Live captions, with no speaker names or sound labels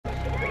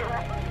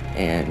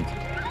And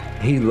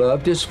he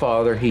loved his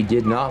father. He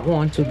did not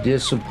want to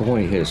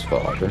disappoint his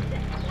father.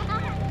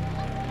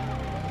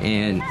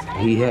 And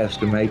he has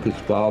to make his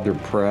father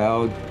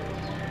proud.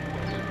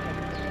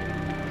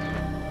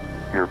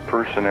 Your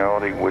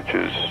personality, which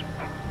is,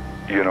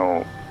 you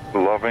know,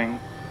 loving,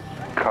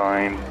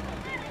 kind,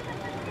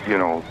 you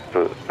know,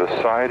 the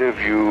side of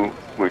you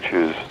which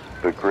is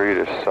the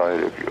greatest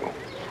side of you.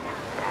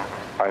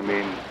 I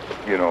mean,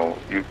 you know,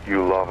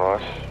 you love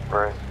us,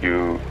 right?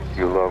 You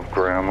love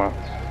Grandma.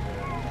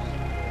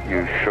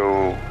 You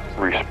show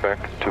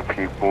respect to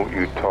people.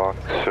 You talk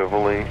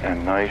civilly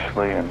and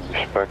nicely and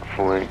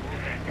respectfully.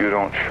 You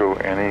don't show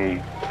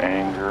any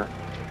anger.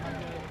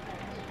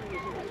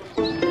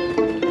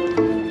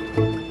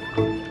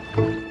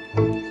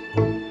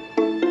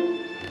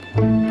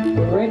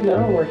 Right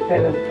now, we're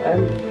kind of,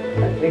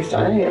 at least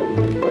I am,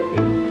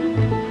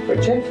 looking for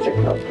Jeff to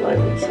come by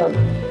my son.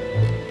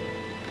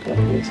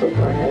 And so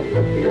far, I have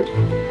a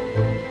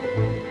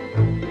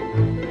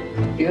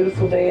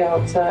beautiful day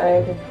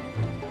outside.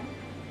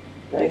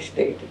 Nice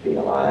day to be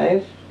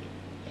alive.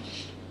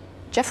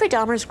 Jeffrey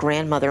Dahmer's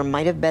grandmother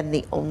might have been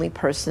the only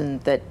person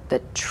that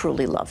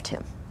truly loved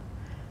him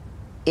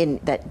in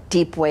that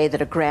deep way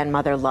that a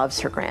grandmother loves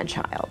her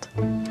grandchild.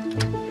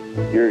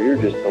 You're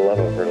just the love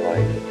of her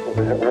life.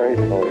 Right?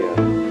 Oh, yeah.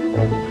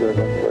 That's good.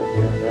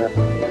 Yeah.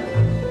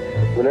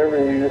 Whenever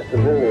you used to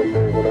visit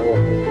her, when I was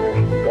there,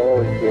 she'd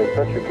always be in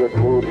such a good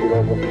mood, you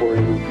know, before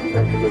you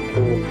actually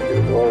came. She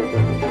was always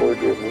looking forward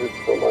to your mood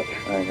so much.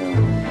 I know.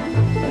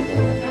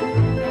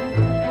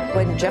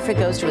 When Jeffrey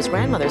goes to his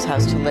grandmother's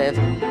house to live,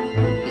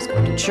 he's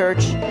going to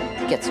church,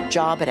 he gets a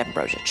job at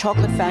Ambrosia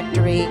Chocolate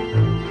Factory.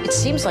 It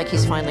seems like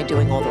he's finally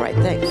doing all the right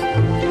things.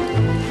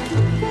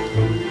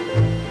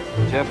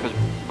 Jeff has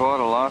bought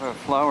a lot of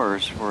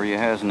flowers for you,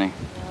 hasn't he?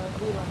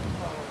 He likes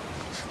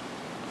flowers.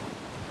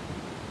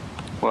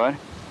 What?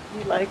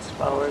 He likes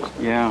flowers.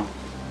 Yeah.